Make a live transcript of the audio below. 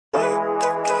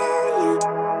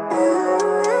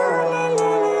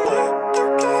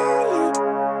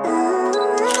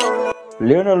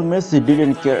Lionel Messi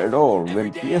didn't care at all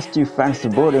when PSG fans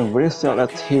brought and whistled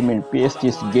at him in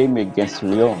PSG's game against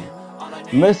Lyon.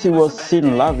 Messi was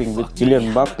seen laughing with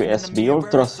Kylian Mbappe as the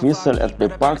Ultras whistled at the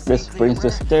Parc des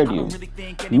Princes Stadium.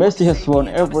 Messi has won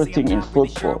everything in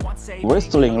football.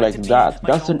 Whistling like that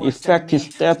doesn't affect his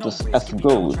status as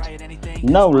GOAT.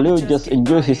 Now Leo just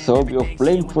enjoys his hobby of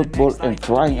playing football and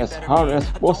trying as hard as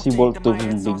possible to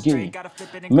win the game.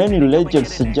 Many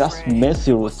legends suggest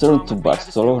Messi return to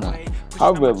Barcelona.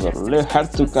 However, Leo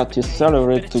had to cut his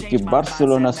salary to keep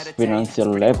Barcelona's financial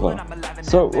level.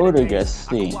 So what do you guys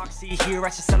think? Here I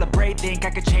should celebrate, think I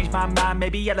could change my mind,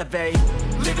 maybe elevate.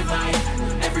 Living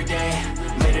life, every day,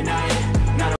 late at night